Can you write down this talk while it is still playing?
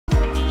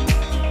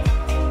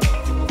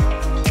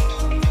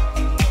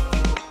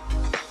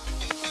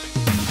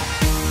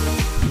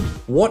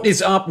What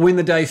is up, Win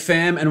the Day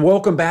fam, and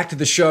welcome back to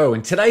the show.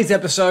 In today's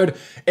episode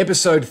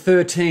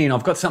 13,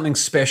 I've got something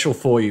special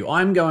for you.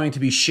 I'm going to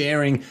be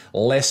sharing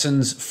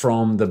lessons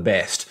from the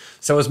best.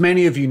 So as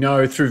many of you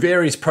know, through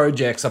various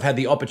projects, I've had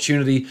the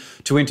opportunity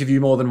to interview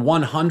more than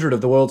 100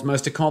 of the world's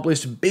most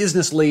accomplished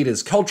business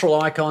leaders,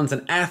 cultural icons,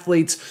 and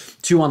athletes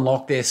to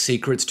unlock their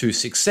secrets to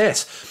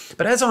success.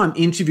 But as I'm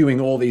interviewing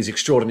all these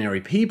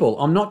extraordinary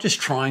people, I'm not just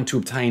trying to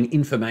obtain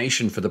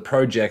information for the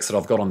projects that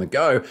I've got on the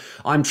go.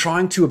 I'm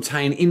trying to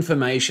obtain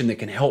information that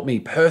can help me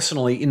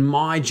personally in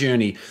my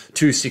journey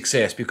to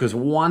success, because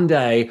one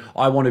day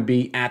I want to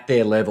be at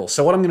their level.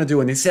 So what I'm going to do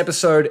in this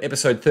episode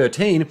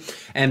 13,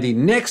 and the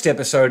next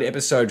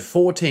episode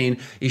 14,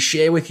 is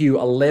share with you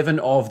 11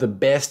 of the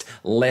best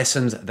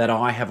lessons that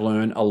I have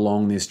learned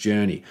along this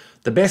journey.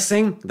 The best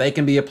thing, they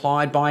can be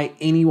applied by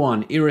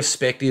anyone,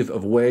 irrespective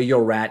of where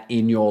you're at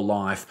in your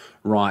life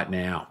right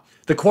now.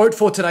 The quote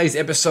for today's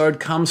episode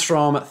comes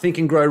from Think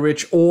and Grow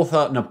Rich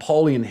author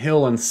Napoleon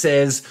Hill and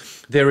says,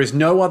 "There is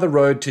no other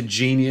road to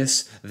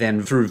genius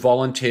than through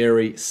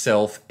voluntary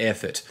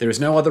self-effort." There is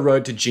no other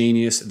road to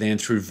genius than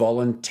through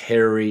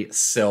voluntary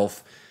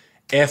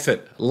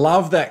self-effort.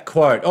 Love that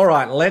quote. All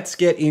right, let's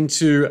get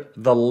into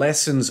the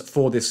lessons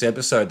for this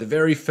episode. The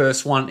very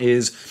first one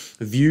is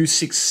view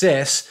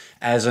success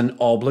as an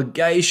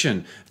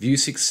obligation. View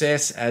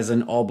success as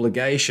an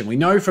obligation. We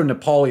know from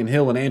Napoleon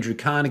Hill and Andrew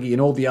Carnegie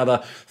and all the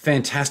other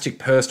fantastic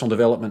personal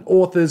development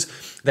authors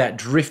that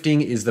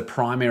drifting is the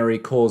primary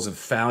cause of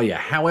failure.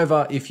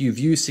 However, if you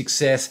view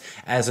success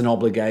as an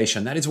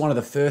obligation, that is one of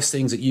the first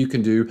things that you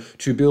can do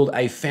to build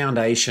a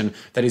foundation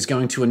that is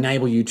going to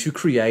enable you to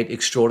create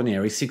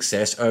extraordinary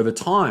success over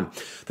time.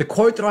 The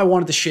quote that I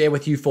wanted to share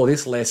with you for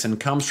this lesson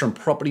comes from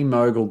property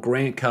mogul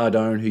Grant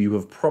Cardone, who you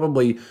have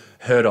probably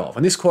heard of.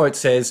 And this quote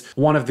says,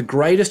 "One of the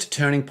greatest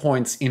turning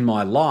points in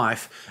my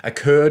life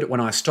occurred when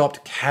I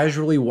stopped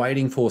casually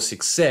waiting for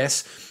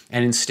success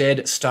and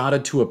instead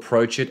started to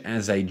approach it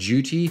as a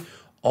duty,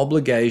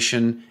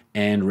 obligation,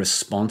 and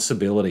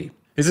responsibility."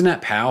 Isn't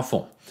that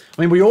powerful?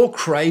 I mean, we all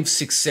crave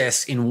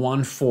success in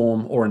one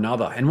form or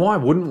another, and why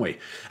wouldn't we?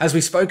 As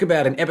we spoke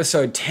about in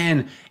episode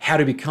 10, how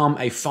to become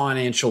a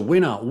financial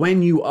winner,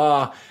 when you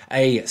are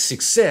a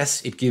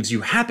success, it gives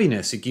you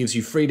happiness, it gives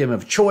you freedom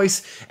of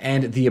choice,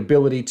 and the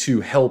ability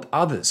to help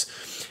others.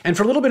 And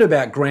for a little bit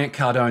about Grant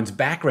Cardone's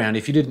background,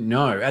 if you didn't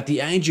know, at the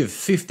age of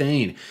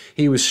 15,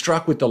 he was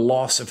struck with the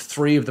loss of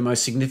three of the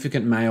most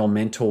significant male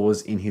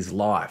mentors in his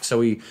life.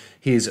 So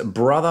his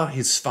brother,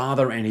 his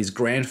father, and his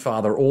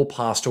grandfather all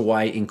passed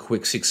away in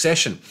quick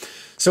succession.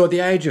 So at the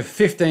age of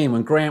 15,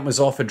 when Grant was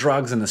offered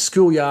drugs in the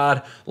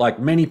schoolyard,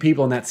 like many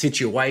people in that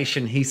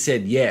situation, he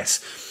said yes.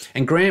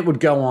 And Grant would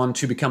go on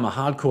to become a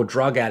hardcore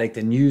drug addict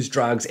and use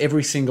drugs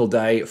every single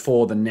day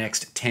for the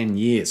next 10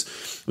 years.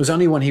 It was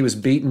only when he was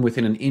beaten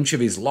within an inch of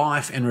his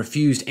life and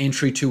refused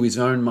entry to his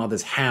own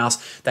mother's house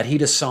that he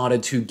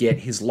decided to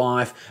get his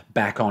life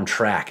back on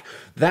track.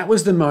 That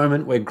was the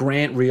moment where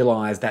Grant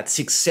realized that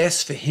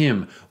success for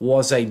him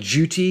was a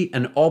duty,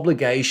 an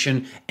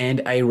obligation,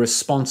 and a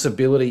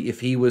responsibility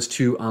if he was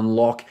to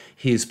unlock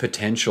his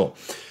potential.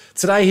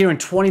 Today, here in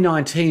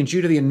 2019,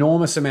 due to the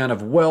enormous amount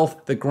of wealth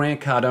that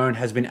Grant Cardone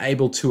has been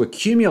able to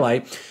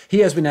accumulate, he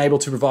has been able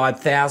to provide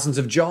thousands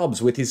of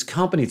jobs with his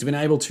company. He's been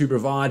able to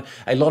provide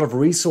a lot of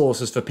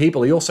resources for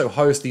people. He also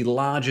hosts the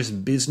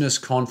largest business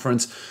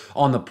conference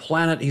on the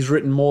planet. He's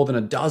written more than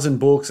a dozen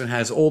books and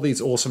has all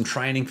these awesome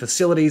training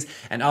facilities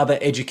and other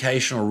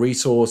educational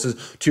resources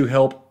to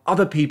help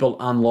other people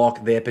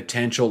unlock their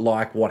potential,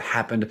 like what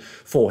happened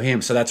for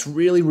him. So that's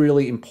really,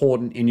 really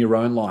important in your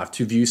own life,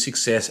 to view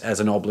success as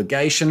an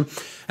obligation.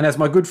 And as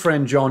my good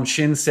friend John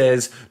Shin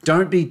says,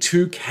 don't be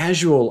too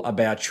casual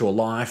about your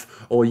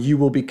life or you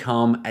will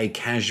become a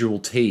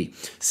casualty.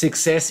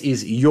 Success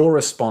is your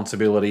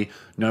responsibility,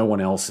 no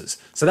one else's.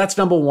 So that's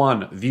number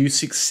one, view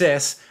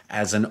success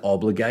as an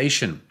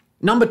obligation.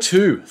 Number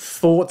two,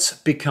 thoughts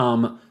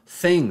become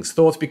things.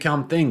 Thoughts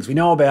become things. We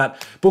know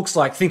about books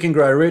like Think and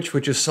Grow Rich,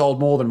 which has sold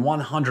more than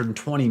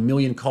 120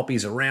 million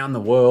copies around the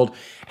world,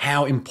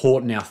 how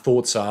important our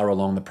thoughts are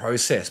along the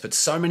process. But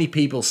so many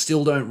people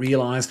still don't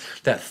realize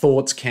that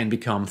thoughts can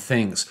become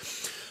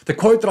things. The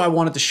quote that I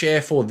wanted to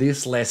share for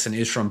this lesson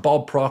is from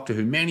Bob Proctor,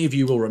 who many of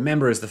you will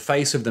remember as the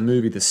face of the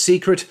movie The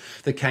Secret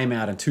that came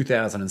out in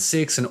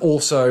 2006, and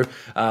also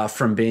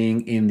from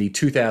being in the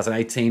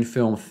 2018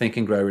 film Think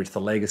and Grow Rich, The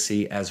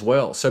Legacy as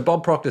well. So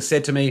Bob Proctor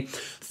said to me,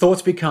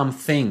 "Thoughts become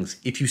things.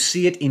 If you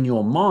see it in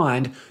your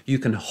mind, you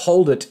can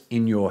hold it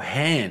in your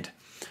hand."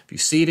 If you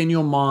see it in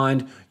your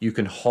mind, you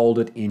can hold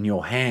it in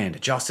your hand.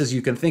 Just as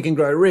you can think and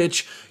grow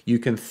rich, you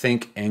can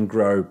think and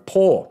grow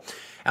poor.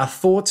 Our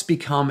thoughts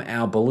become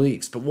our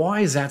beliefs. But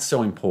why is that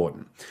so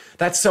important?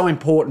 That's so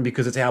important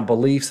because it's our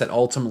beliefs that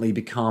ultimately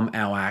become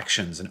our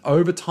actions. And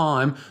over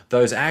time,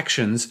 those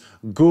actions,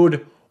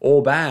 good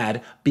or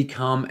bad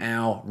become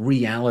our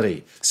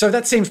reality. So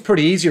that seems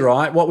pretty easy,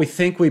 right? What we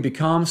think we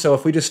become. So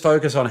if we just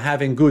focus on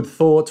having good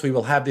thoughts, we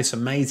will have this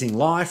amazing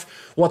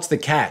life. What's the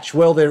catch?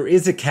 Well, there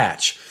is a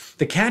catch.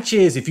 The catch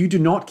is if you do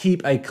not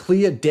keep a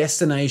clear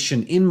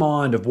destination in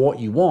mind of what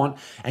you want,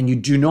 and you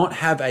do not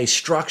have a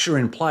structure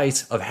in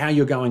place of how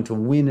you're going to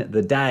win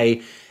the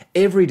day,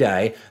 every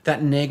day,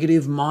 that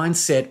negative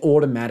mindset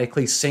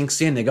automatically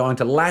sinks in. They're going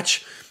to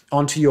latch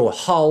onto your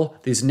hull,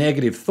 these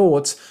negative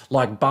thoughts,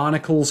 like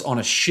barnacles on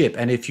a ship.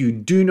 And if you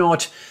do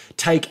not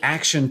take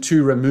action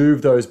to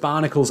remove those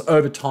barnacles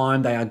over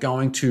time, they are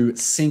going to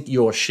sink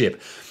your ship.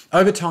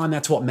 Over time,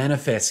 that's what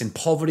manifests in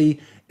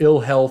poverty,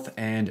 ill health,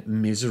 and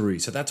misery.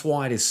 So that's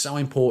why it is so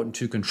important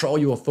to control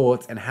your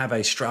thoughts and have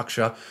a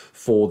structure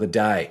for the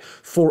day.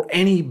 For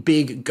any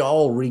big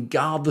goal,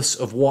 regardless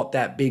of what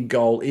that big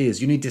goal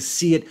is, you need to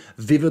see it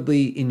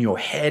vividly in your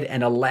head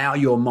and allow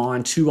your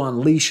mind to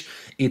unleash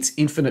its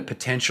infinite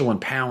potential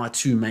and power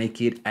to make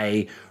it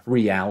a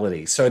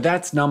reality. So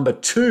that's number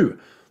 2.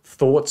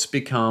 Thoughts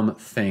become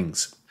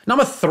things.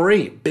 Number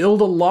 3,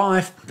 build a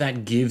life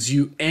that gives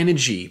you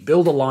energy.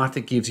 Build a life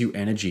that gives you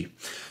energy.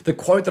 The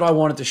quote that I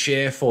wanted to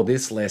share for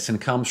this lesson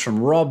comes from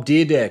Rob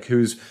Dyrdek,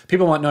 who's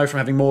people might know from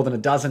having more than a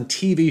dozen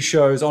TV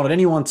shows on at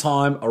any one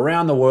time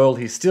around the world.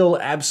 He's still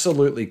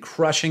absolutely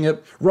crushing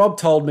it. Rob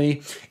told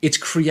me, it's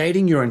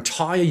creating your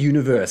entire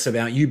universe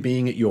about you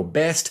being at your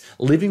best,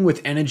 living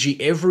with energy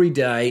every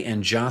day,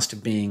 and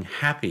just being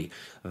happy.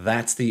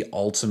 That's the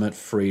ultimate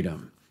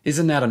freedom.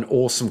 Isn't that an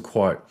awesome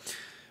quote?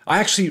 I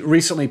actually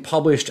recently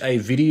published a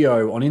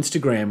video on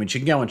Instagram, which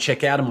you can go and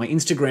check out on my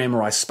Instagram,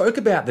 where I spoke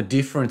about the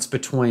difference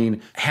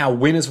between how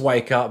winners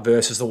wake up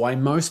versus the way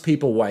most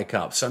people wake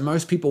up. So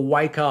most people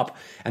wake up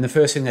and the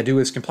first thing they do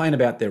is complain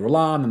about their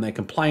alarm, and they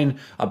complain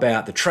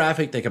about the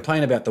traffic, they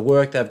complain about the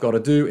work they've got to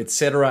do,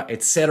 etc.,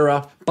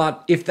 etc.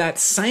 But if that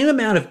same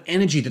amount of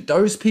energy that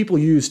those people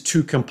use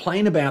to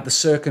complain about the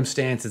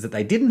circumstances that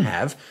they didn't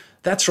have,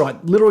 that's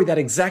right, literally that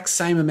exact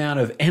same amount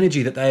of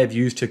energy that they have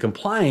used to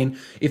complain,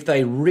 if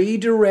they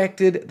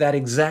redirected that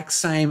exact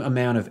same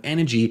amount of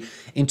energy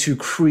into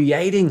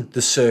creating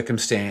the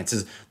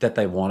circumstances that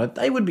they wanted,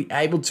 they would be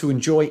able to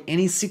enjoy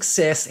any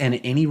success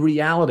and any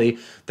reality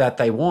that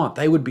they want.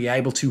 They would be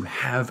able to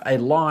have a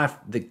life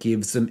that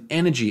gives them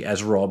energy,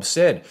 as Rob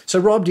said. So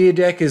Rob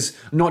Dyrdek is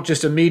not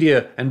just a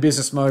media and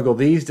business mogul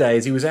these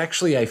days, he was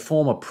actually a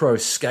former pro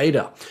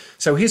skater.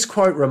 So his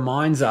quote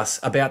reminds us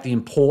about the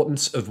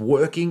importance of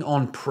working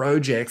on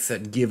projects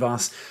that give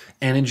us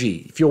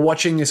energy. If you're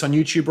watching this on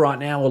YouTube right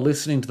now or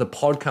listening to the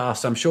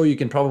podcast, I'm sure you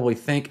can probably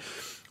think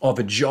of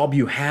a job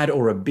you had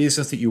or a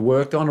business that you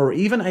worked on, or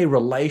even a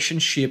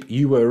relationship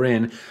you were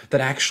in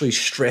that actually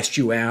stressed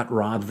you out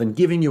rather than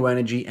giving you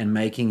energy and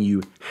making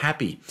you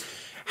happy.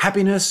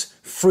 Happiness,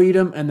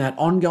 freedom, and that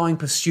ongoing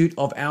pursuit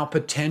of our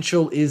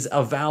potential is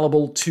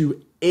available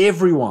to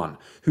everyone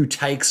who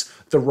takes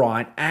the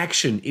right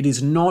action. It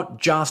is not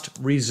just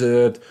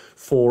reserved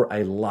for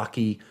a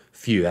lucky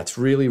few. That's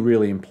really,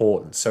 really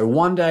important. So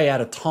one day at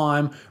a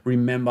time,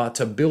 remember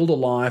to build a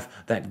life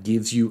that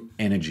gives you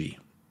energy.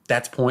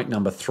 That's point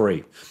number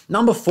 3.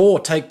 Number 4,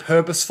 take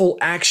purposeful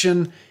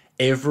action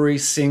every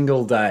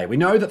single day. We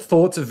know that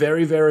thoughts are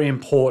very, very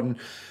important,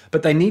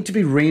 but they need to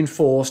be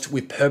reinforced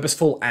with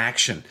purposeful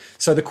action.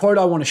 So the quote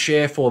I want to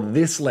share for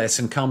this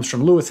lesson comes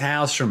from Lewis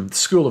Howes from the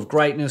School of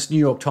Greatness, New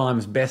York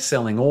Times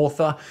best-selling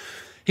author.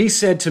 He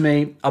said to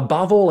me,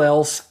 above all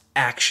else,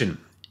 action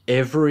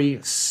every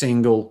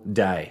single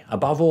day.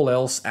 Above all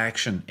else,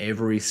 action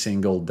every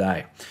single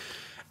day.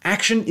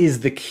 Action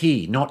is the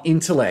key, not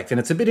intellect. And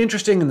it's a bit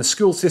interesting in the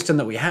school system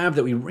that we have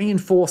that we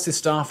reinforce this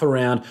stuff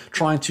around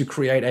trying to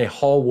create a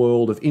whole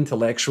world of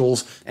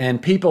intellectuals,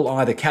 and people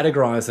either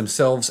categorize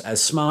themselves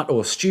as smart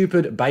or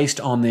stupid based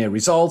on their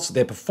results,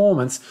 their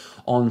performance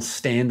on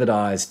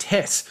standardized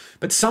tests.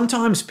 But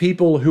sometimes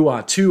people who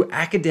are too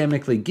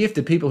academically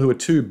gifted, people who are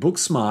too book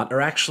smart, are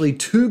actually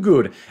too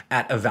good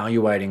at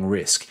evaluating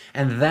risk.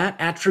 And that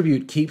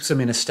attribute keeps them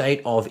in a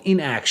state of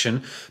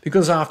inaction,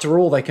 because after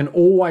all, they can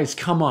always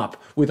come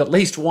up with at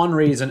least one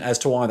reason as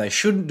to why they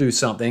shouldn't do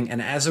something,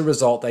 and as a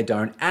result, they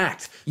don't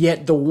act.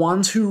 Yet the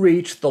ones who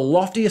reach the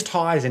loftiest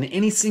highs in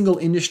any single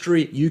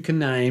industry you can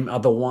name are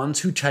the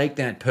ones who take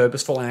that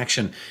purposeful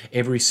action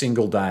every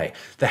single day.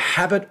 The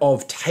habit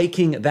of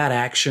taking that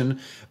action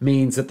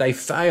means that they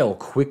fail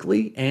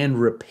quickly and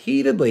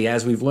repeatedly.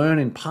 As we've learned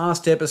in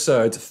past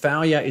episodes,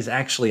 failure is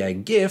actually a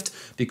gift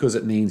because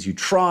it means you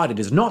tried. It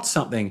is not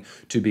something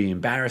to be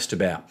embarrassed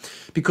about.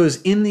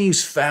 Because in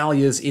these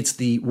failures, it's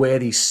where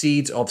the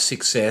seeds of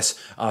success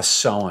are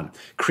sown,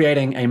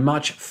 creating a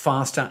much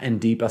faster and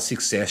deeper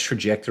success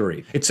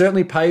trajectory. It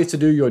certainly pays to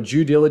do your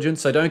due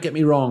diligence, so don't get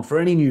me wrong. For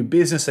any new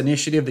business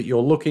initiative that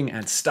you're looking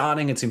at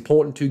starting, it's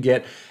important to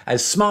get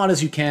as smart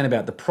as you can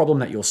about the problem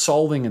that you're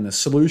solving and the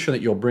solution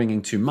that you're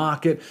bringing to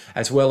market,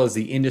 as well as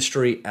the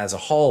industry as a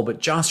whole. But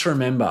just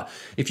remember,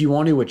 if you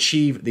want to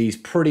achieve these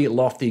pretty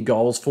lofty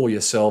goals for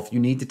yourself, you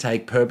need to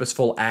take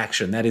purposeful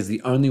action. That is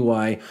the only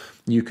way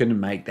you can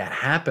make that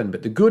happen.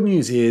 But the good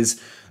news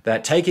is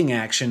that taking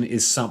action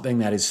is something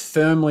that is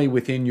firmly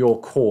within your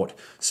court.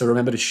 So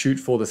remember to shoot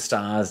for the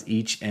stars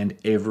each and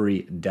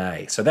every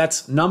day. So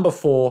that's number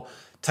 4,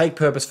 take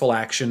purposeful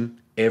action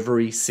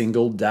every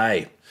single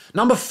day.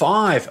 Number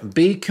 5,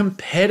 be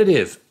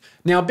competitive.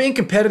 Now, being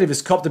competitive has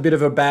copped a bit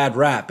of a bad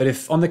rap, but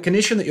if on the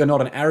condition that you're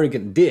not an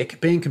arrogant dick,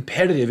 being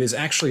competitive is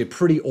actually a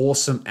pretty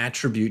awesome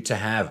attribute to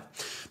have.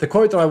 The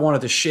quote that I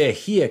wanted to share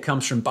here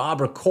comes from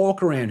Barbara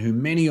Corcoran, who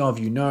many of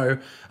you know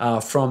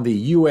from the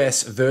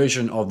US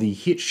version of the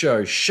hit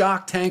show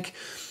Shark Tank.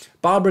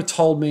 Barbara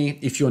told me,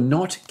 if you're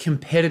not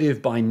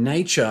competitive by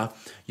nature,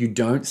 you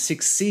don't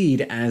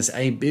succeed as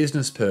a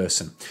business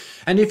person.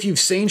 And if you've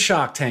seen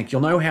Shark Tank,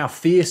 you'll know how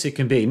fierce it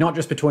can be, not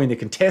just between the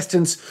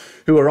contestants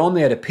who are on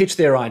there to pitch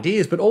their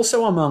ideas, but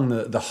also among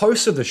the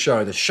hosts of the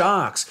show, the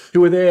sharks,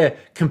 who are there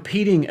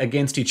competing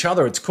against each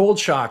other. It's called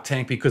Shark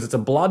Tank because it's a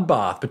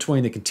bloodbath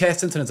between the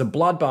contestants, and it's a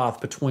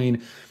bloodbath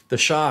between the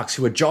sharks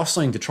who are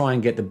jostling to try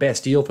and get the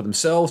best deal for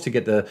themselves, to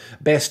get the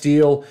best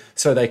deal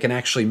so they can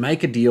actually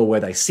make a deal where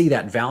they see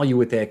that value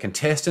with their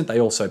contestant. They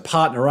also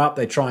partner up.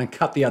 They try and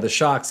cut the other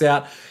sharks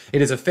out.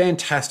 It is a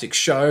fantastic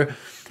show.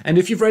 And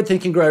if you've read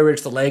Think and Grow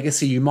Rich, The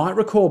Legacy, you might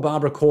recall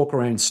Barbara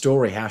Corcoran's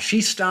story, how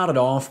she started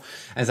off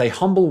as a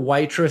humble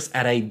waitress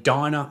at a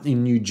diner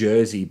in New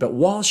Jersey. But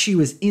while she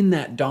was in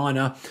that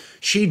diner,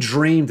 she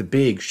dreamed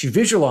big. She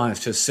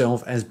visualized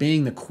herself as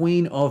being the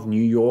queen of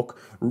New York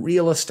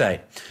real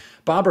estate.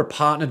 Barbara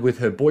partnered with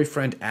her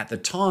boyfriend at the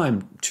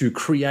time to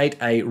create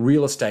a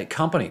real estate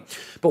company.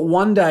 But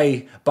one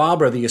day,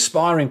 Barbara, the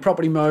aspiring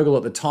property mogul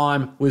at the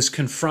time, was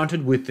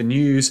confronted with the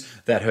news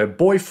that her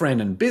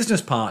boyfriend and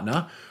business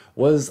partner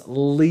was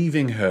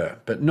leaving her.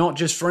 But not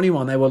just for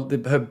anyone.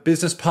 Her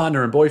business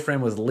partner and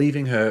boyfriend was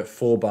leaving her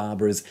for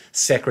Barbara's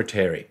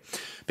secretary.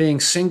 Being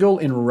single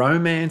in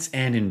romance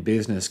and in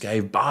business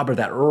gave Barbara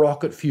that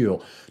rocket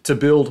fuel to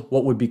build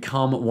what would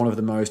become one of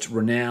the most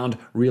renowned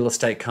real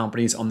estate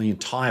companies on the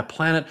entire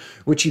planet,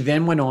 which he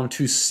then went on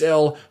to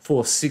sell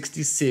for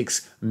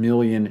 $66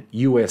 million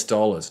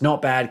US.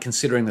 Not bad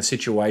considering the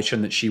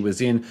situation that she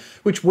was in,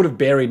 which would have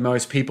buried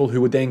most people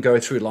who would then go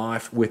through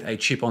life with a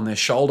chip on their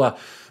shoulder.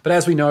 But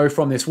as we know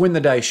from this Win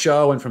the Day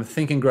show and from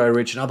Think and Grow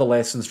Rich and other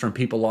lessons from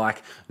people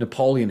like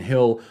Napoleon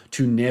Hill,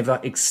 to never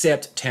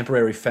accept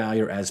temporary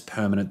failure as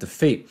permanent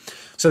defeat.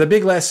 So the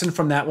big lesson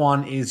from that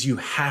one is you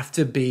have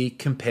to be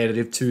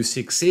competitive to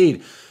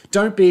succeed.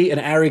 Don't be an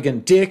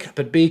arrogant dick,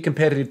 but be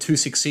competitive to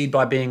succeed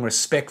by being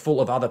respectful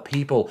of other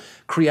people.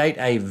 Create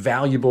a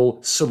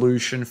valuable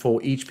solution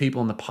for each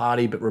people in the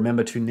party, but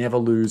remember to never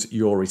lose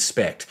your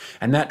respect.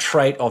 And that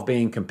trait of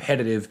being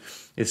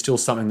competitive is still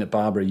something that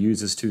Barbara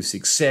uses to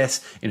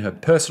success in her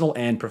personal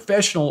and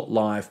professional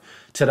life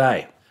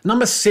today.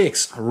 Number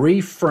 6,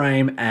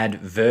 reframe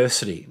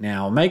adversity.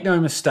 Now, make no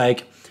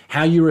mistake,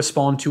 how you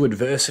respond to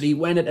adversity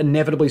when it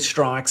inevitably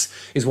strikes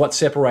is what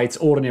separates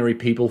ordinary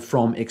people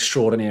from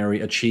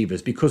extraordinary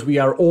achievers, because we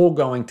are all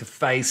going to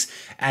face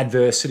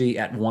adversity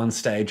at one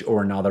stage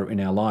or another in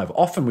our life.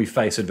 Often we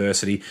face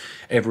adversity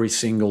every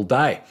single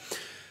day.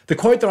 The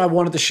quote that I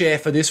wanted to share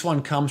for this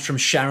one comes from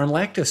Sharon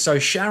Lechter. So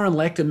Sharon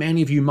Lechter,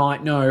 many of you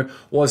might know,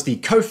 was the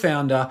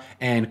co-founder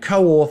and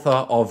co-author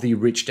of the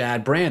Rich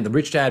Dad brand. The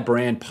Rich Dad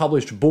brand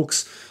published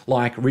books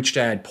like Rich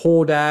Dad,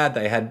 Poor Dad.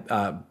 They had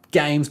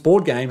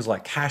board games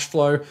like Cash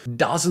Flow,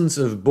 dozens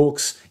of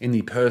books in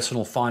the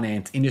personal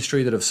finance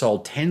industry that have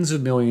sold tens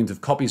of millions of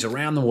copies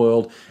around the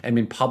world and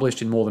been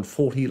published in more than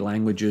 40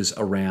 languages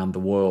around the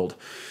world.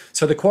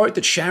 So the quote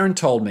that Sharon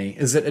told me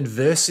is that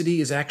adversity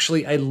is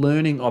actually a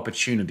learning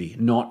opportunity,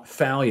 not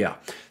failure.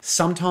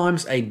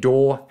 Sometimes a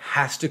door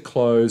has to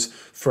close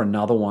for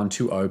another one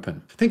to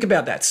open. Think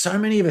about that. So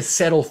many of us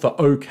settle for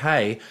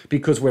okay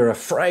because we're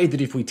afraid that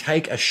if we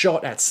take a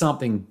shot at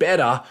something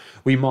better,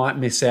 we might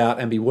miss out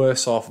and be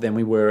worse off than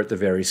we were at the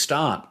very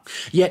start.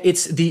 Yet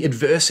it's the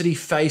adversity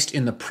faced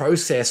in the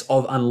process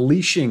of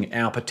unleashing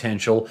our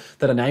potential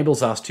that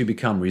enables us to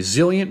become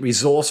resilient,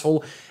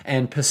 resourceful,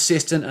 and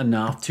persistent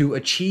enough to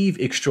achieve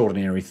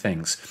extraordinary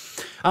things.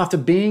 After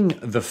being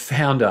the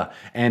founder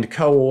and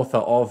co-author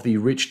of the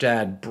Rich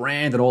Dad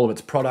brand and all of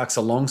its products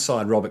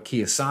alongside Robert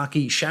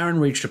Kiyosaki, Sharon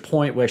reached a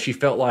point where she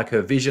felt like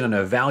her vision and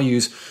her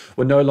values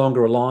were no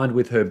longer aligned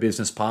with her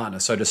business partner.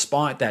 So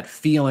despite that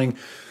feeling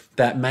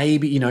that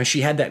maybe,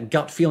 she had that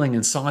gut feeling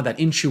inside, that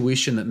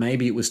intuition that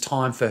maybe it was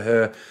time for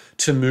her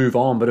to move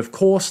on. But of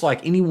course,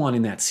 like anyone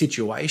in that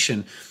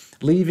situation,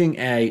 leaving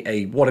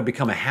what had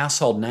become a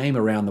household name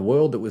around the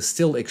world that was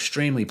still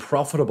extremely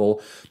profitable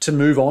to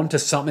move on to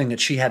something that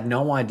she had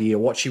no idea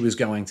what she was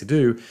going to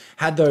do,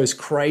 had those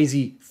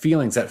crazy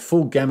feelings, that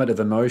full gamut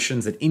of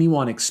emotions that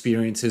anyone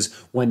experiences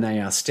when they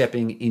are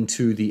stepping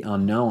into the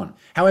unknown.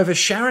 However,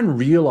 Sharon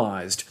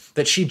realized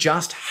that she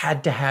just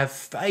had to have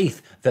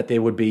faith that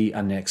there would be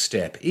a next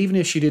step, even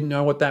if she didn't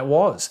know what that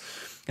was.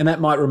 And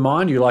that might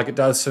remind you, like it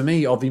does for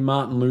me, of the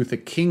Martin Luther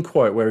King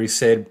quote where he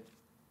said,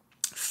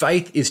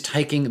 "Faith is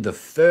taking the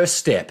first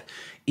step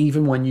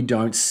even when you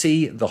don't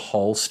see the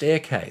whole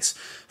staircase."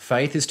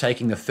 Faith is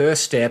taking the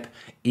first step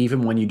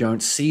even when you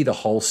don't see the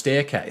whole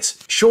staircase.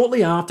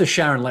 Shortly after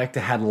Sharon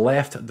Lechter had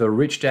left the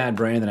Rich Dad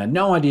brand and had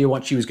no idea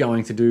what she was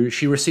going to do,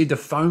 she received a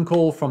phone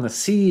call from the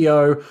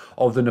CEO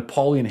of the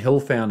Napoleon Hill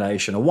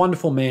Foundation, a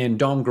wonderful man,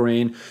 Don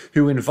Green,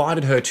 who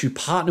invited her to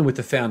partner with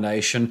the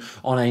foundation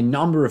on a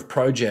number of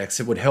projects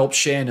that would help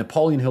share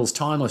Napoleon Hill's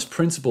timeless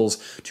principles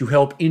to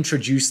help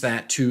introduce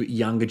that to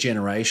younger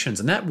generations.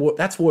 And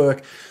that's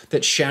work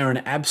that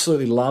Sharon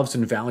absolutely loves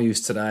and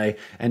values today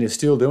and is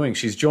still doing.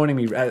 She's joining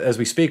me as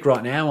we speak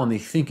right now on the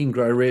Think and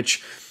Grow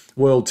Rich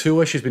World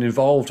Tour. She's been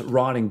involved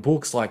writing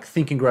books like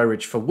Think and Grow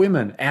Rich for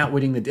Women,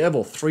 Outwitting the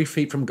Devil, 3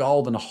 Feet from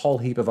Gold, and a whole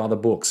heap of other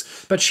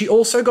books. But she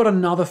also got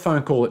another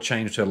phone call that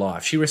changed her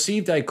life. She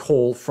received a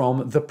call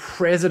from the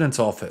president's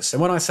office.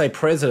 And when I say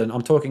president,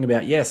 I'm talking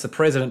about, yes, the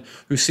president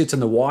who sits in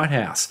the White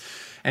House.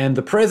 And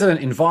the president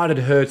invited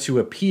her to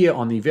appear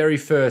on the very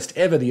first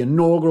ever, the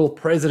inaugural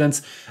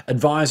President's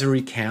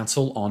Advisory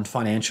Council on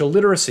Financial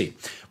Literacy.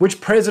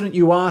 Which president,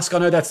 you ask? I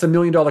know that's the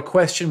million-dollar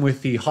question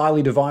with the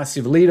highly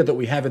divisive leader that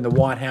we have in the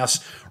White House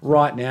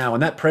right now.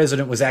 And that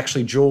president was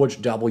actually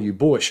George W.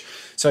 Bush.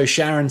 So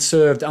Sharon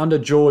served under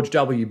George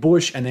W.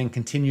 Bush and then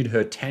continued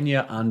her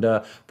tenure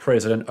under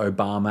President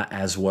Obama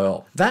as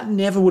well. That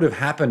never would have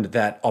happened,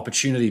 that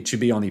opportunity to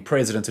be on the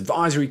President's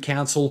Advisory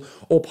Council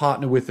or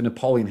partner with the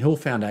Napoleon Hill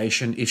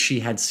Foundation, if she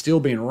had still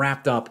been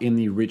wrapped up in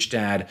the Rich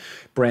Dad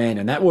brand.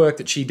 And that work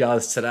that she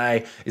does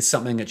today is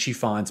something that she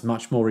finds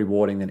much more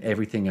rewarding than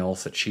everything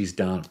else that she's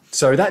done.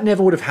 So that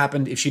never would have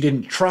happened if she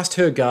didn't trust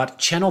her gut,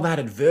 channel that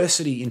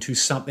adversity into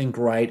something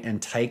great,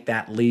 and take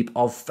that leap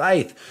of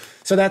faith.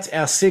 So that's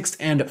our 6th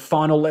and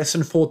final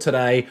lesson for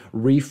today,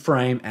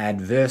 reframe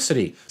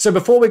adversity. So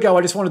before we go,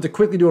 I just wanted to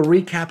quickly do a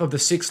recap of the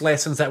 6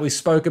 lessons that we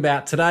spoke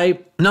about today.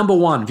 Number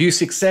 1, view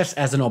success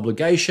as an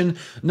obligation.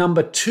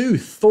 Number 2,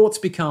 thoughts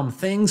become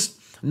things.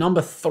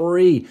 Number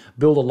 3,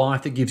 build a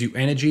life that gives you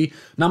energy.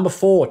 Number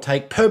 4,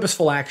 take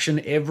purposeful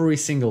action every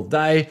single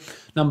day.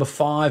 Number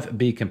 5,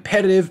 be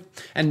competitive.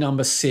 And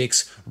number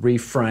 6,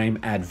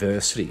 reframe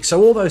adversity.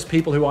 So all those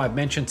people who I've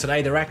mentioned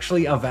today, they're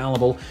actually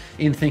available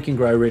in Think and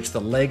Grow Rich, the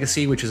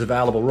Legacy, which is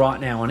available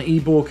right now on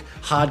ebook,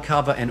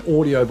 hardcover, and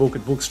audiobook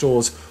at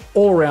bookstores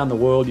all around the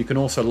world. You can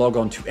also log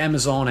on to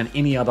Amazon and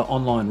any other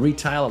online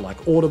retailer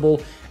like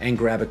Audible and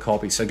grab a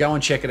copy. So go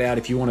and check it out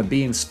if you want to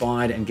be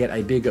inspired and get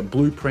a bigger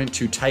blueprint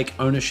to take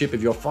ownership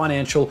of your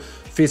financial,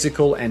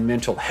 physical, and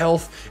mental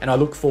health. And I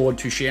look forward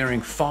to sharing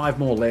 5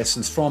 more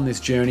lessons from this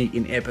journey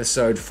in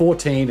episode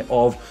 14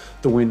 of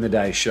the Win the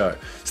Day show.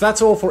 So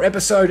that's all for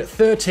episode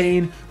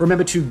 13.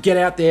 Remember to get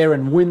out there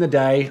and win the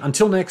day.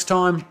 Until next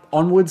time,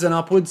 onwards and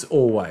upwards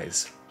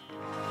always.